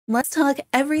Let's talk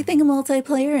everything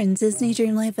multiplayer in Disney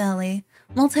Dreamlight Valley.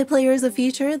 Multiplayer is a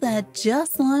feature that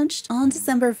just launched on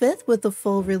December 5th with the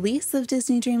full release of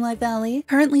Disney Dreamlight Valley.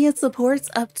 Currently, it supports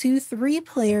up to 3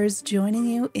 players joining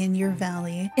you in your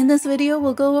valley. In this video,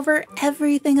 we'll go over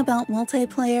everything about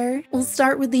multiplayer. We'll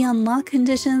start with the unlock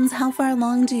conditions. How far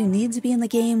along do you need to be in the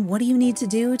game? What do you need to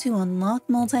do to unlock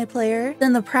multiplayer?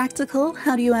 Then the practical,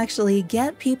 how do you actually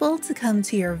get people to come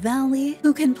to your valley?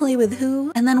 Who can play with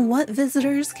who? And then what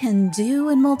visitors can do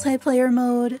in multiplayer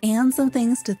mode? And some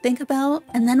things to think about.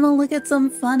 And then we'll look at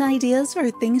some fun ideas for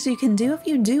things you can do if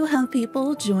you do have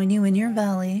people join you in your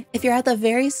valley. If you're at the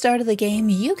very start of the game,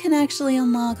 you can actually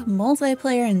unlock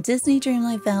multiplayer in Disney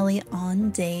Dreamlight Valley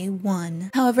on day 1.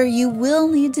 However, you will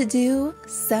need to do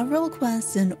several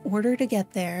quests in order to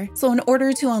get there. So in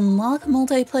order to unlock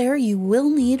multiplayer, you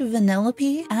will need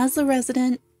Vanellope as a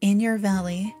resident in your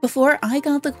valley. Before I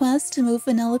got the quest to move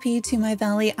Vanellope to my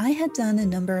valley, I had done a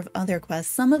number of other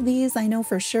quests. Some of these I know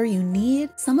for sure you need,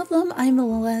 some of them I'm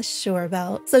less sure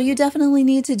about. So you definitely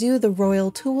need to do the Royal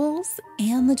Tools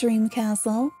and the Dream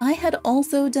Castle. I had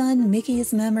also done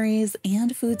Mickey's Memories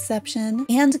and Foodception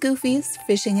and Goofy's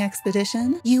Fishing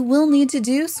Expedition. You will need to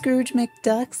do Scrooge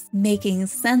McDuck's Making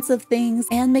Sense of Things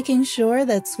and making sure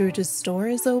that Scrooge's store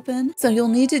is open. So you'll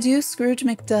need to do Scrooge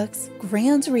McDuck's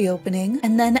Grand Reopening,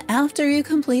 and then after you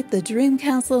complete the Dream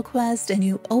Castle quest and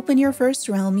you open your first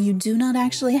realm, you do not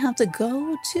actually have to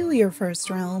go to your first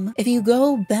realm. If you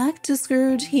go back to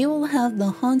Scrooge, he will have the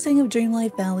Haunting of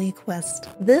Dreamlight Valley quest.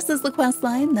 This is the quest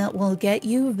line that will get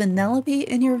you Vanellope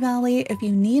in your valley. If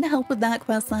you need help with that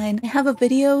quest line, I have a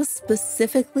video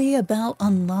specifically about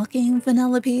unlocking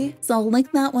Vanellope, so I'll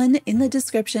link that one in the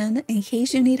description in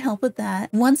case you need help with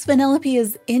that. Once Vanellope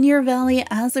is in your valley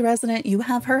as a resident, you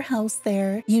have her house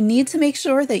there. You need to make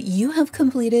sure that you have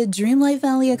completed Dreamlight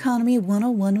Valley Economy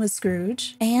 101 with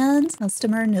Scrooge and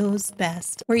Customer Knows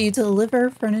Best, where you deliver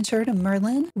furniture to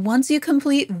Merlin. Once you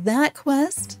complete that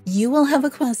quest, you will have a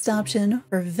quest option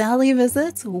for valley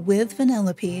visits with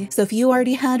Vanellope. So if you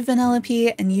already had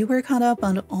Vanellope and you were caught up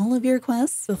on all of your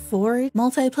quests before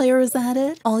multiplayer was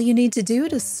added, all you need to do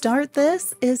to start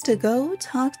this is to go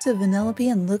talk to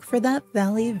Vanellope and look for that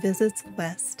Valley Visits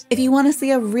quest. If you want to see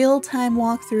a real-time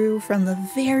walkthrough from the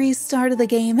very start of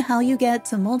the game, how you get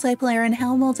to multiplayer and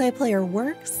how multiplayer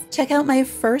works, check out my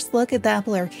first look at the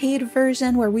Apple Arcade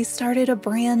version where we started a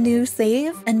brand new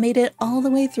save and made it all the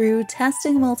way through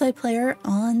testing multiplayer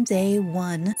on day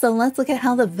 1. So let's look at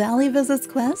how the Valley Visits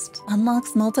quest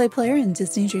unlocks multiplayer in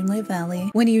Disney Dreamlight Valley.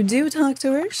 When you do talk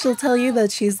to her, she'll tell you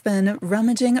that she's been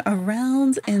rummaging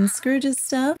around in Scrooge's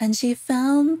stuff and she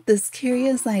found this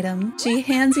curious item. She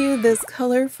hands you this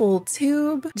colorful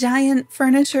tube, giant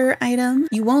furniture item.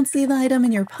 You won't see the item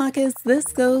in your pockets. This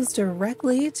goes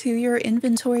directly to your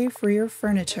inventory for your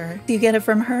furniture. You get it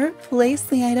from her, place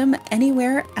the item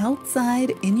anywhere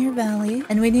outside in your valley,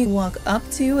 and when you walk up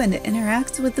to and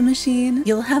interact with the machine,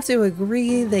 you'll have to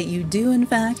agree that you do in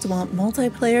fact want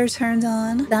multiplayer turned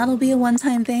on. That'll be a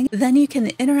one-time thing. Then you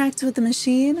can interact with the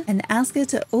machine and ask it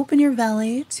to open your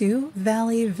valley to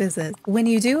Valley Visits. When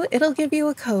you do, it'll give you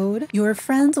a code. Your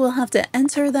friends will have to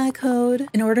enter that code.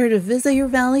 In order to visit your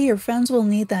valley, your friends will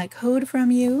need that code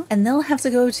from you, and they'll have to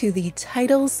go to the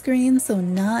title screen, so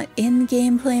not in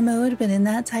gameplay mode, but in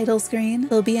that title screen.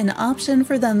 There'll be an option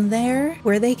for them there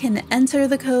where they can enter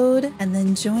the code and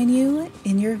then join you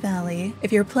in your valley.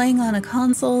 If you're playing on a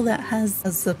console that has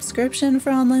a subscription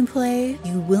for online play,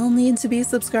 you will need to be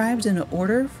subscribed in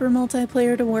order for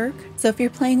multiplayer to work. So if you're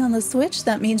playing on the Switch,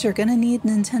 that means you're gonna need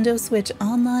Nintendo Switch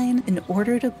Online in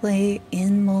order to play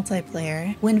in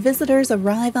multiplayer. When visitors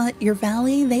arrive at your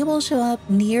valley, they will show up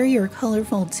near your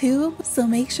colorful tube, so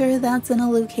make sure that's in a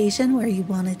location where you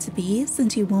want it to be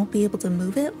since you won't be able to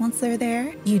move it once they're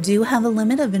there. You do have a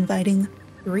limit of inviting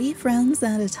 3 friends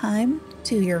at a time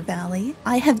to your valley.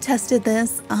 I have tested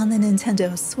this on the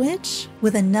Nintendo Switch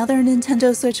with another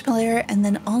Nintendo Switch player and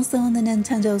then also on the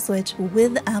Nintendo Switch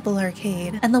with Apple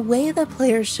Arcade. And the way that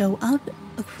players show up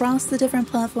across the different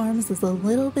platforms is a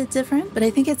little bit different, but I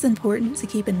think it's important to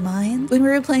keep in mind. When we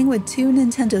were playing with 2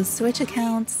 Nintendo Switch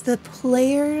accounts, the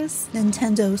player's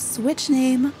Nintendo Switch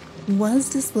name was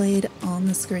displayed on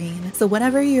the screen. So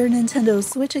whatever your Nintendo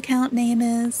Switch account name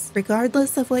is,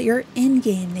 regardless of what your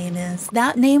in-game name is,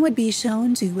 that name would be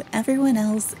shown to everyone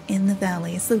else in the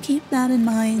valley. So keep that in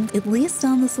mind. At least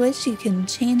on the Switch, you can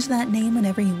change that name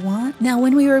whenever you want. Now,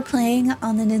 when we were playing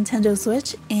on the Nintendo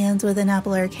Switch and with an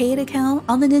Apple Arcade account,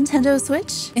 on the Nintendo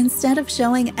Switch, instead of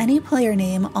showing any player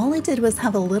name, all it did was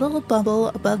have a little bubble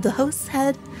above the host's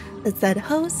head that said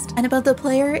host, and above the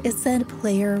player it said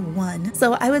player 1.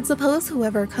 So I would suppose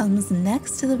whoever comes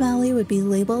next to the valley would be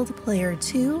labeled player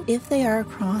 2 if they are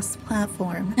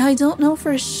cross-platform. Now I don't know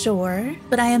for sure,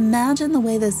 but I imagine the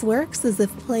way this works is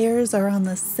if players are on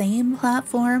the same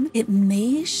platform, it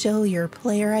may show your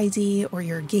player ID or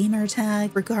your gamer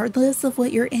tag regardless of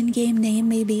what your in-game name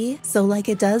may be. So like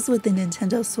it does with the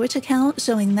Nintendo Switch account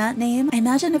showing that name, I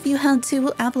imagine if you had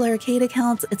two Apple Arcade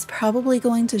accounts, it's probably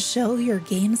going to show your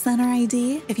Game Center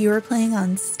ID. If you were playing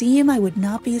on Steam, I would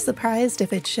not be surprised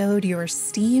if it showed your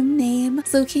Steam name.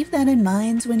 So keep that in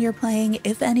mind when you're playing.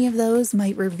 If any of those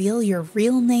might reveal your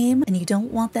real name and you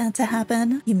don't want that to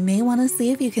happen, you may want to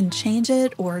see if you can change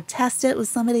it or test it with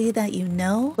somebody that you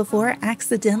know before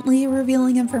accidentally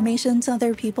revealing information to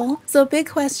other people. So a big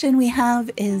question we have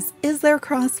is there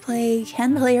crossplay?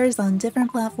 Can players on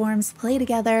different platforms play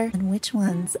together, and which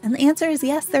ones? And the answer is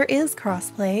yes, there is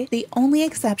crossplay. The only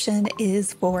exception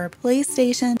is for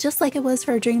PlayStation. Just like it was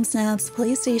for Dream Snaps,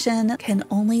 PlayStation can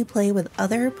only play with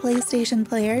other PlayStation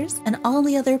players, and all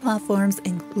the other platforms,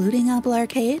 including Apple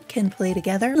Arcade, can play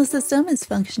together. The system is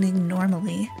functioning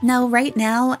normally. Now, right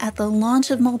now, at the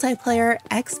launch of multiplayer,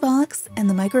 Xbox and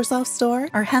the Microsoft Store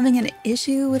are having an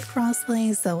issue with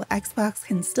crossplay, so Xbox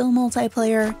can still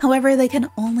multiplayer. However, they can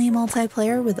only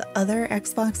multiplayer with other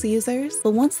Xbox users.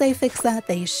 But once they fix that,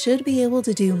 they should be able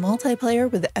to do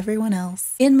multiplayer with everyone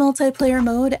else. In multiplayer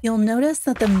mode, you'll notice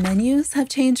that the menus have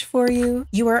changed for you.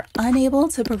 You are unable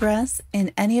to progress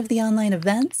in any of the online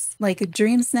events, like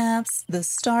Dream Snaps, the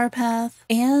Star Path,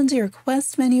 and your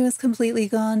quest menu is completely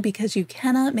gone because you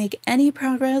cannot make any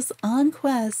progress on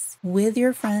quests with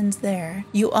your friend there.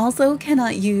 You also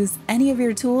cannot use any of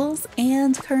your tools,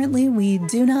 and currently we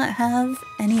do not have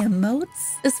any emotes.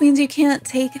 This means you can't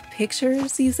take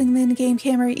pictures using the in-game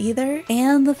camera either,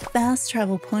 and the fast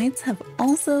travel points have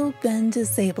also been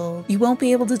disabled. You won't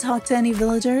be able to talk to any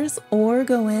villagers or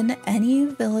go in any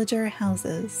villager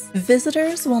houses.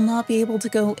 Visitors will not be able to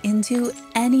go into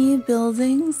any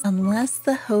buildings unless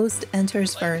the host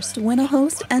enters first. When a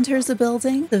host enters a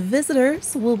building, the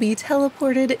visitors will be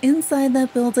teleported inside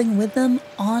that building with them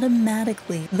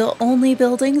automatically. The only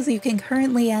buildings you can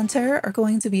currently enter are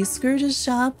going to be Scrooge's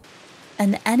shop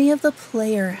and any of the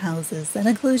player houses. That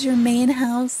includes your main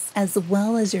house as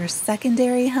well as your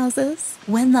secondary houses.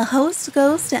 When the host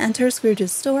goes to enter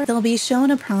Scrooge's store, they'll be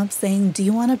shown a prompt saying, do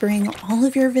you want to bring all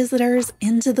of your visitors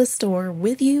into the store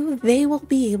with you? They will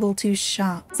be able to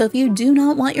shop. So if you do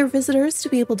not want your visitors to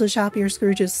be able to shop your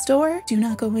Scrooge's store, do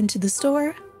not go into the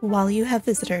store while you have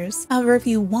visitors. However, if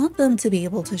you want them to be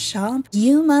able to shop,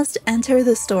 you must enter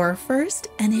the store first,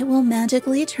 and it will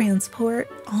magically transport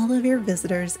all of your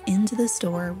visitors into the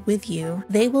store with you.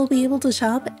 They will be able to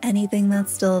shop anything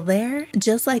that's still there,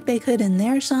 just like they could in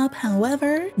their shop.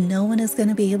 However, no one is going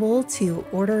to be able to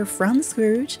order from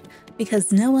Scrooge,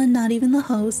 because no one, not even the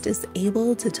host, is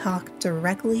able to talk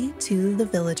directly to the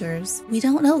villagers. We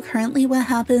don't know currently what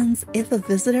happens if a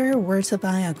visitor were to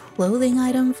buy a clothing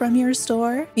item from your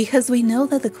store, because we know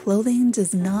that the clothing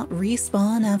does not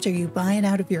respawn after you buy it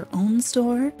out of your own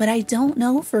store, but I don't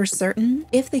know for certain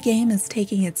if the game is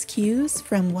taking its cues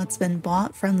from what's been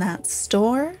bought from that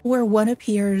store or what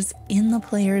appears in the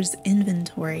player's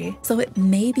inventory. So it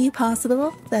may be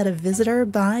possible that a visitor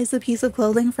buys a piece of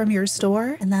clothing from your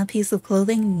store and that piece of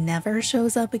clothing never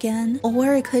shows up again,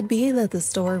 or it could be that the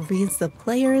store reads the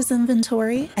player's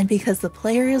inventory, and because the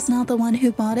player is not the one who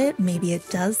bought it, maybe it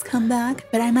does come back.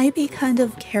 But I might be kind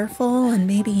of careful and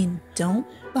maybe don't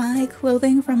buy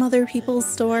clothing from other people's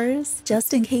stores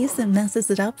just in case it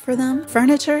messes it up for them.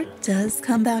 Furniture does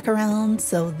come back around,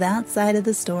 so that side of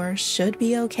the store should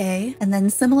be okay. And then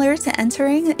similar to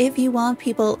entering, if you want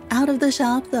people out of the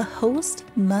shop, the host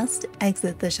must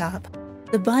exit the shop.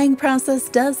 The buying process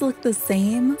does look the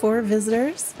same for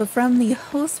visitors, but from the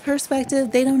host perspective,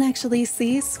 they don't actually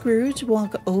see Scrooge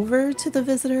walk over to the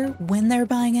visitor when they're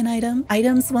buying an item.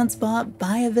 Items once bought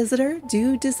by a visitor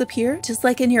do disappear. Just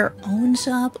like in your own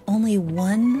shop, only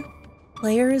one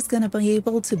player is going to be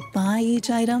able to buy each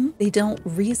item. They don't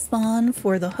respawn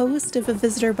for the host if a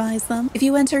visitor buys them. If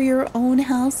you enter your own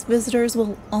house, visitors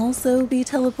will also be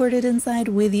teleported inside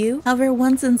with you. However,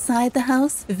 once inside the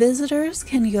house, visitors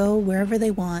can go wherever they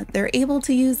want. They're able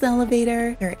to use the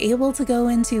elevator, they're able to go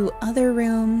into other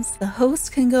rooms, the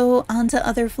host can go onto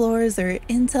other floors or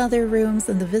into other rooms,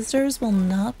 and the visitors will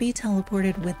not be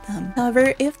teleported with them.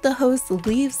 However, if the host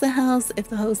leaves the house, if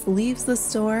the host leaves the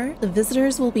store, the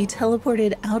visitors will be teleported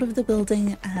teleported out of the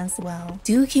building as well.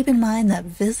 Do keep in mind that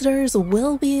visitors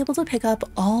will be able to pick up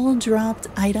all dropped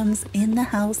items in the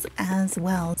house as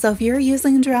well. So if you're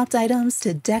using dropped items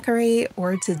to decorate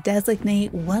or to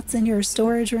designate what's in your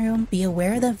storage room, be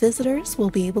aware that visitors will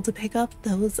be able to pick up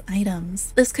those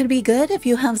items. This could be good if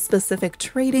you have specific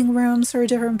trading rooms for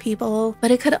different people,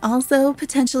 but it could also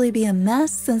potentially be a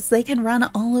mess since they can run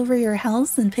all over your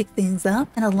house and pick things up.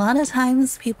 And a lot of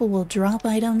times people will drop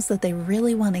items that they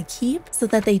really want to keep so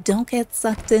that they don't get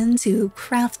sucked into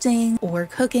crafting or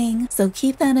cooking. So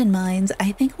keep that in mind.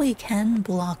 I think we can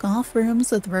block off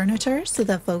rooms with furniture so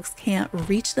that folks can't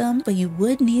reach them, but you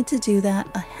would need to do that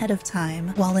ahead of time.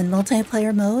 While in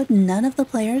multiplayer mode, none of the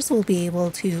players will be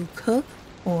able to cook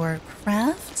or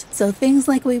craft. So things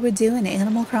like we would do in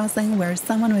Animal Crossing where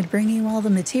someone would bring you all the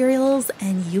materials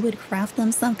and you would craft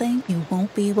them something, you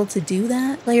won't be able to do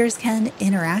that. Players can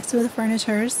interact with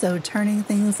furniture, so turning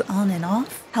things on and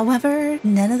off. However,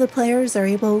 none of the players are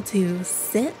able to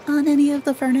sit on any of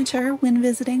the furniture when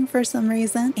visiting for some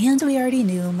reason. And we already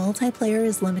knew multiplayer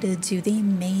is limited to the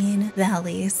main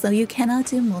valley, so you cannot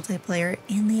do multiplayer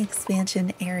in the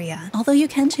expansion area. Although you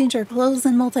can change your clothes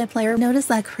in multiplayer, notice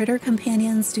that critter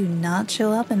companions do not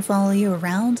show up and follow you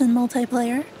around in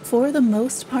multiplayer. For the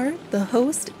most part, the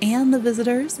host and the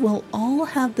visitors will all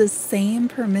have the same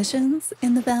permissions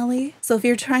in the valley. So if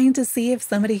you're trying to see if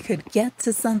somebody could get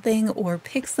to something or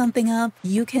pick something up,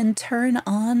 you can turn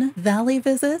on valley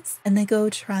visits and then go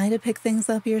try to pick things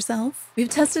up yourself. We've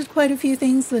tested quite a few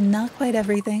things, but not quite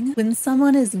everything. When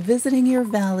someone is visiting your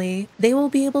valley, they will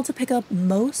be able to pick up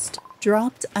most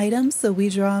dropped items. So we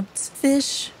dropped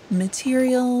fish,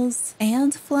 materials,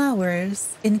 and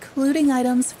flowers, including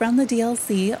items from the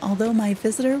DLC, although my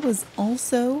visitor was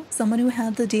also someone who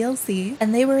had the DLC,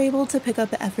 and they were able to pick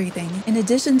up everything. In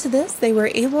addition to this, they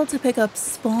were able to pick up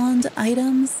spawned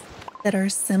items that are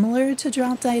similar to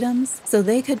dropped items. So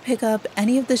they could pick up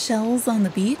any of the shells on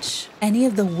the beach, any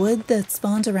of the wood that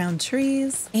spawned around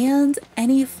trees, and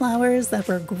any flowers that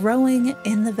were growing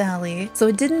in the valley. So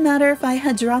it didn't matter if I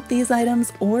had dropped these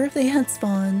items or if they had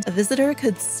spawned, a visitor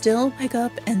could still pick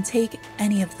up and take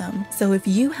any of them. So if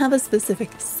you have a specific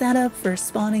setup for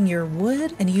spawning your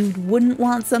wood and you wouldn't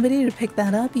want somebody to pick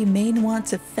that up, you may want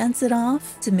to fence it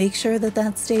off to make sure that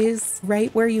that stays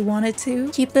right where you want it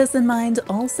to. Keep this in mind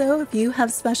also. If you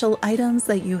have special items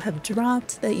that you have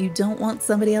dropped that you don't want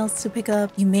somebody else to pick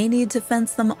up, you may need to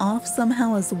fence them off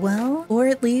somehow as well, or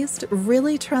at least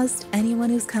really trust anyone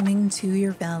who's coming to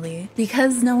your valley.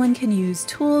 Because no one can use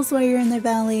tools while you're in their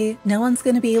valley, no one's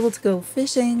going to be able to go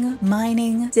fishing,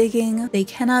 mining, digging. They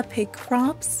cannot pick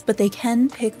crops, but they can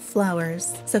pick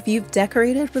flowers. So if you've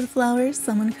decorated with flowers,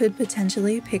 someone could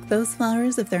potentially pick those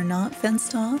flowers if they're not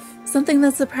fenced off. Something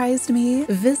that surprised me,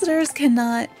 visitors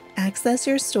cannot access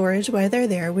your storage while they're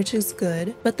there, which is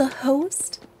good, but the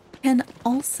host can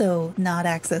also not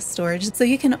access storage. So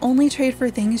you can only trade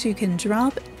for things you can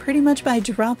drop pretty much by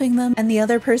dropping them and the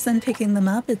other person picking them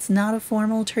up. It's not a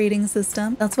formal trading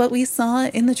system. That's what we saw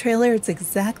in the trailer. It's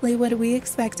exactly what we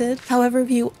expected. However,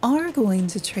 if you are going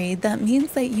to trade, that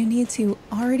means that you need to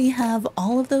already have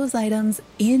all of those items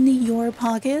in your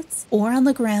pockets or on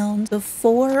the ground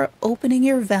before opening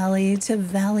your valley to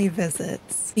valley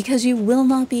visits, because you will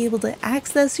not be able to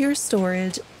access your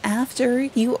storage after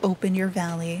you open your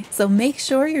valley. So make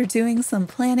sure you're doing some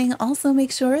planning. Also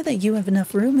make sure that you have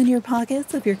enough room in your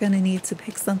pockets if you're going to need to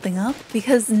pick something up,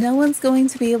 because no one's going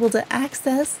to be able to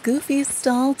access Goofy's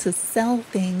stall to sell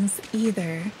things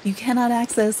either. You cannot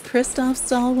access Kristoff's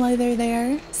stall while they're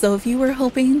there. So if you were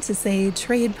hoping to, say,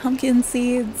 trade pumpkin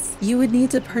seeds, you would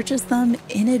need to purchase them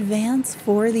in advance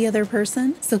for the other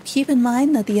person. So keep in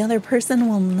mind that the other person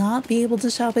will not be able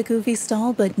to shop at Goofy's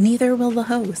stall, but neither will the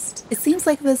host. It seems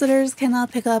like visitors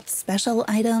cannot pick up special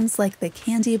items like the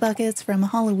candy buckets from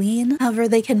Halloween. However,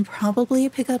 they can probably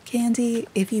pick up candy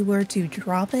if you were to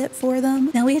drop it for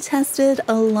them. Now, we tested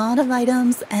a lot of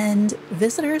items and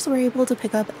visitors were able to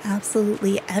pick up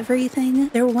absolutely everything.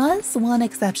 There was one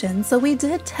exception. So we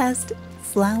did test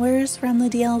flowers from the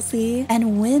DLC,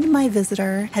 and when my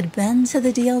visitor had been to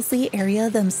the DLC area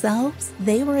themselves,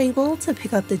 they were able to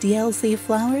pick up the DLC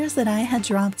flowers that I had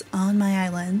dropped on my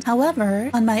island. However,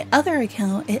 on my other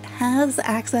account, it has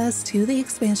access to the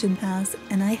expansion pass,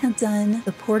 and I had done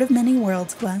the Port of Many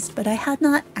Worlds quest, but I had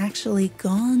not actually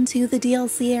gone to the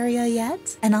DLC area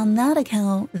yet, and on that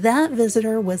account, that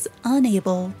visitor was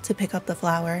unable to pick up the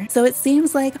flower. So it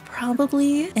seems like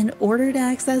probably in order to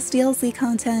access DLC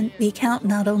content, the account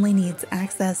not only needs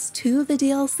access to the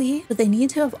DLC, but they need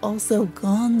to have also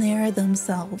gone there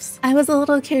themselves. I was a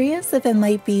little curious if it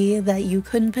might be that you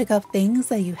couldn't pick up things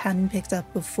that you hadn't picked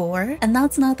up before, and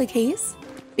that's not the case,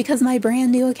 because my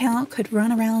brand new account could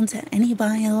run around to any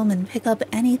biome and pick up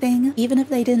anything, even if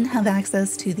they didn't have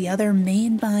access to the other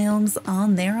main biomes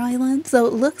on their island. So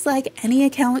it looks like any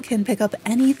account can pick up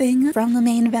anything from the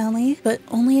main valley, but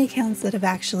only accounts that have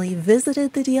actually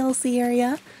visited the DLC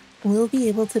area will be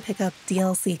able to pick up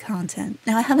DLC content.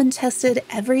 Now, I haven't tested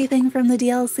everything from the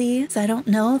DLC, so I don't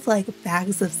know if like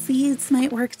bags of seeds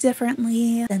might work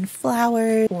differently than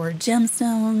flowers or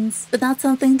gemstones, but that's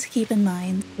something to keep in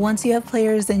mind. Once you have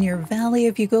players in your valley,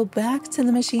 if you go back to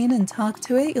the machine and talk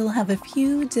to it, you'll have a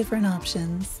few different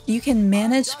options. You can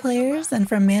manage players, and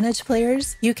from manage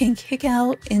players, you can kick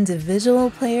out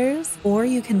individual players, or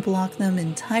you can block them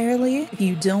entirely if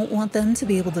you don't want them to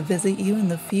be able to visit you in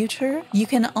the future. You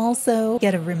can also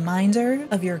get a reminder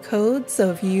of your code, so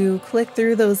if you click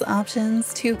through those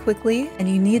options too quickly and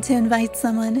you need to invite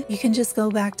someone, you can just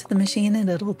go back to the machine and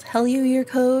it'll tell you your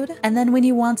code. And then when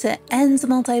you want to end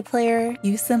multiplayer,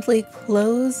 you simply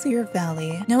close your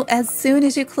valley. Now, as soon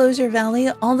as you close your valley,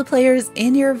 all the players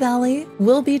in your valley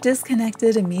will be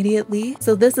disconnected immediately.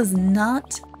 So this is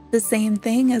not the same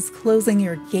thing as closing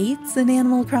your gates in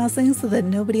Animal Crossing so that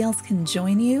nobody else can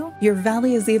join you. Your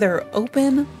valley is either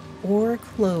open or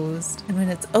closed. And when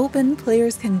it's open,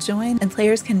 players can join and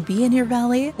players can be in your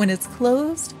valley. When it's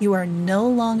closed, you are no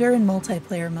longer in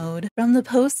multiplayer mode. From the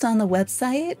post on the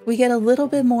website, we get a little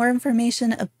bit more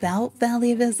information about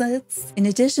valley visits. In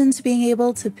addition to being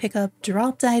able to pick up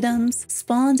dropped items,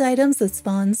 spawned items that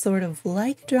spawn sort of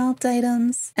like dropped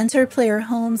items, enter player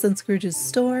homes in Scrooge's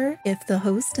store if the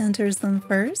host enters them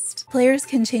first. Players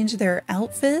can change their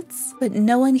outfits, but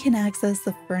no one can access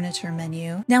the furniture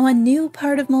menu. Now, a new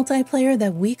part of multiplayer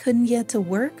that we couldn't get to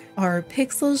work are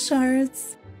pixel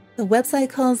shards. The website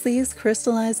calls these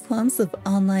crystallized clumps of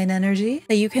online energy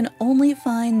that you can only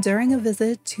find during a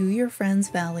visit to your friend's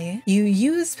valley. You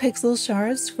use pixel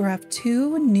shards to craft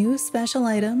 2 new special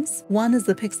items. One is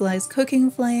the pixelized cooking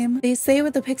flame. They say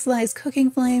with the pixelized cooking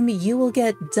flame, you will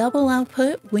get double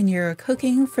output when you're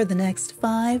cooking for the next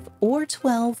 5 or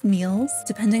 12 meals,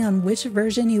 depending on which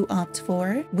version you opt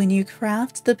for. When you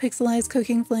craft the pixelized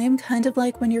cooking flame, kind of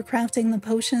like when you're crafting the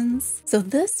potions. So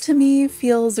this to me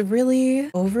feels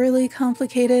really overly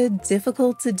complicated,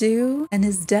 difficult to do, and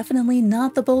is definitely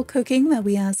not the bulk cooking that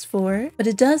we asked for, but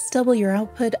it does double your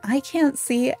output. I can't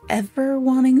see ever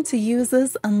wanting to use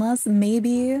this unless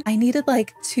maybe I needed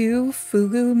like 2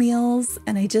 fugu meals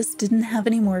and I just didn't have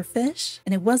any more fish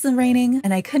and it wasn't raining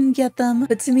and I couldn't get them.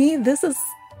 But to me, this is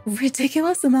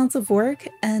ridiculous amounts of work,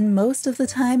 and most of the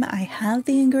time I have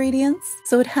the ingredients,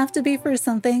 so it'd have to be for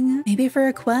something, maybe for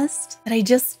a quest, that I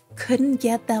just couldn't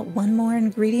get that one more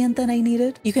ingredient that I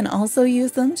needed. You can also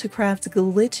use them to craft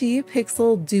glitchy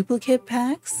pixel duplicate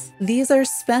packs. These are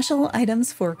special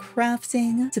items for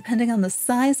crafting. Depending on the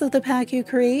size of the pack you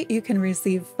create, you can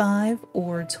receive 5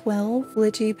 or 12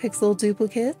 glitchy pixel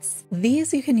duplicates.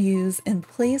 These you can use in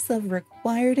place of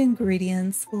required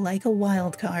ingredients like a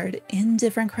wildcard in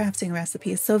different crafting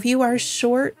recipes. So if you are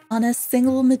short on a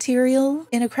single material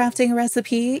in a crafting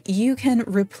recipe, you can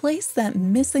replace that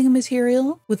missing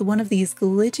material with one of these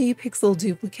glitchy pixel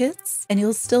duplicates, and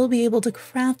you'll still be able to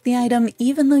craft the item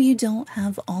even though you don't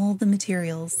have all the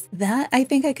materials. That I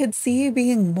think I could see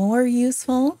being more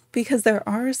useful, because there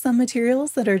are some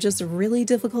materials that are just really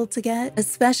difficult to get,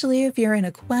 especially if you're in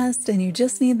a quest and you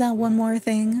just need that one more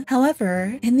thing.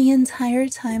 However, in the entire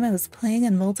time I was playing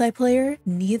in multiplayer,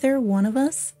 neither one of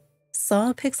us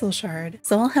saw a pixel shard.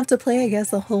 So I'll have to play, I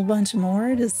guess, a whole bunch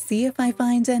more to see if I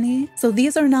find any. So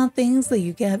these are not things that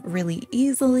you get really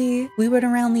easily. We went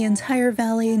around the entire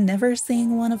valley never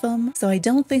seeing one of them. So I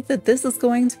don't think that this is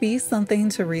going to be something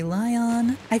to rely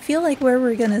on. I feel like where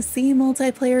we're gonna see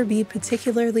multiplayer be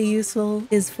particularly useful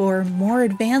is for more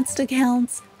advanced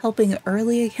accounts, helping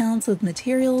early accounts with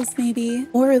materials maybe,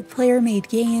 or with player-made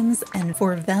games, and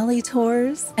for valley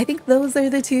tours. I think those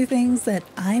are the 2 things that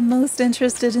I'm most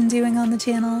interested in doing on the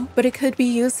channel, but it could be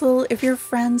useful if your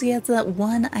friend gets that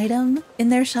one item in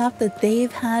their shop that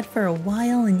they've had for a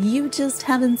while and you just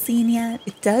haven't seen yet.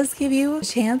 It does give you a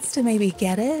chance to maybe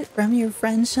get it from your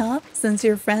friend's shop, since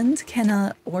your friend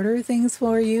cannot order things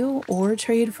for you or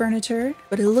trade furniture.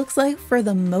 But it looks like for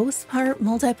the most part,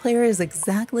 multiplayer is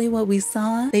exactly what we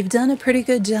saw. They've done a pretty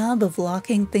good job of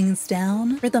locking things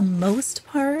down for the most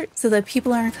part so that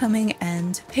people aren't coming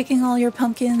and picking all your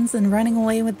pumpkins and running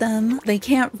away with them. They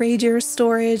can't raid your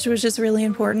storage, which is really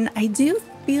important. I do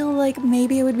feel like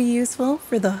maybe it would be useful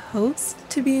for the host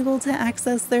to be able to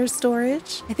access their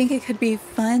storage. I think it could be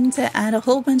fun to add a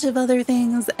whole bunch of other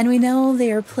things, and we know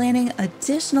they are planning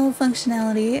additional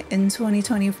functionality in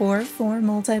 2024 for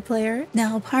multiplayer.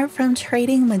 Now, apart from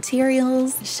trading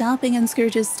materials, shopping in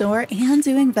Scrooge's store, and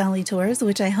doing valley tours,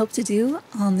 which I hope to do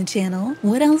on the channel,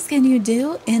 what else can you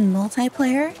do in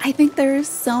multiplayer? I think there's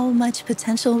so much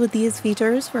potential with these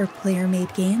features for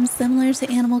player-made games similar to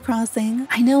Animal Crossing.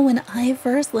 I know when I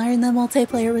first learned that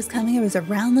multiplayer was coming, it was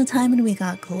around the time when we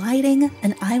got gliding,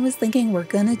 and I was thinking we're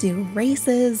gonna do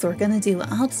races, we're gonna do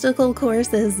obstacle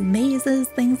courses, mazes,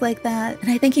 things like that.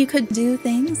 And I think you could do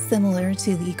things similar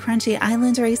to the Crunchy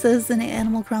Island races in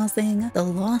Animal Crossing, the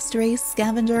Lost Race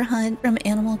scavenger hunt from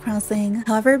Animal Crossing.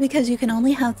 However, because you can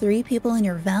only have 3 people in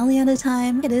your valley at a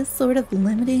time, it is sort of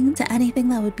limiting to anything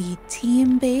that would be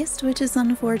team-based, which is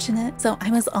unfortunate. So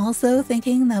I was also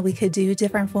thinking that we could do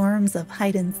different forms of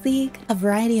hide and seek, a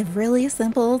variety of really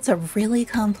simple to really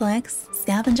complex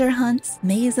scavenger hunts,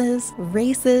 mazes,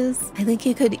 races. I think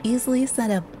you could easily set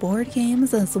up board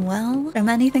games as well, from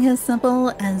anything as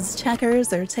simple as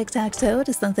checkers or tic-tac-toe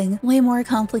to something way more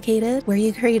complicated where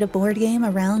you create a board game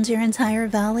around your entire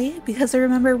valley, because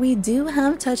remember, we do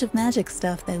have Touch of Magic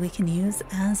stuff that we can use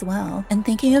as well. And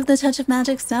thinking of the Touch of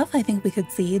Magic stuff, I think we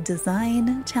could see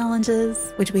design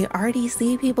challenges, which we already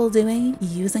see people doing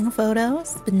using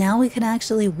photos, but now we can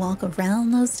actually walk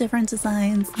around those different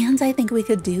designs. And I think we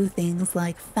could do things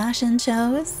like fashion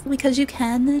shows, because you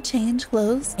can change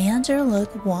clothes and your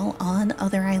look while on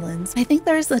other islands. I think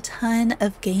there's a ton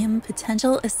of game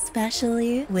potential,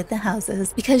 especially with the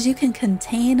houses, because you can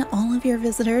contain all of your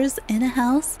visitors in a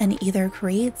house and either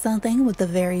create something with the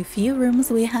very few rooms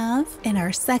we have in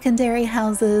our secondary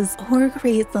houses, or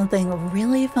create something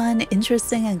really fun,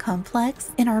 interesting, and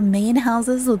complex in our main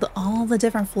houses with all the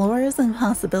different floors and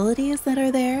possibilities that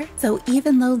are there. So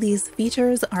even though these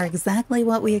features are exactly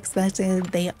what we expected,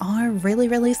 they are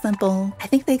really simple. I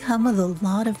think they come with a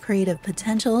lot of creative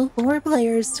potential for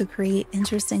players to create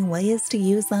interesting ways to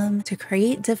use them, to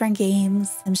create different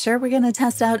games. I'm sure we're going to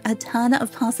test out a ton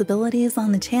of possibilities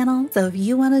on the channel, so if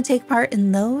you want to take part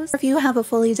in those, or if you have a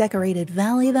fully decorated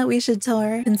valley that we should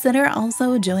tour, consider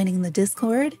also joining the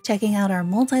Discord, checking out our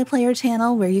multiplayer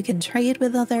channel where you can trade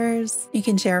with others, you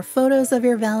can share photos of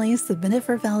your valley, submit it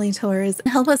for valley tours,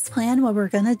 and help us plan what we're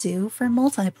gonna do for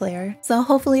multiplayer. So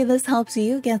hopefully this helps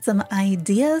you get some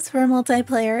ideas for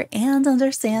multiplayer and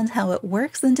understand how it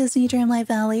works in Disney Dreamlight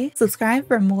Valley. Subscribe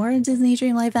for more Disney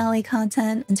Dreamlight Valley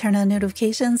content and turn on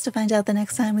notifications to find out the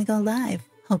next time we go live.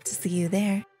 Hope to see you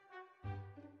there.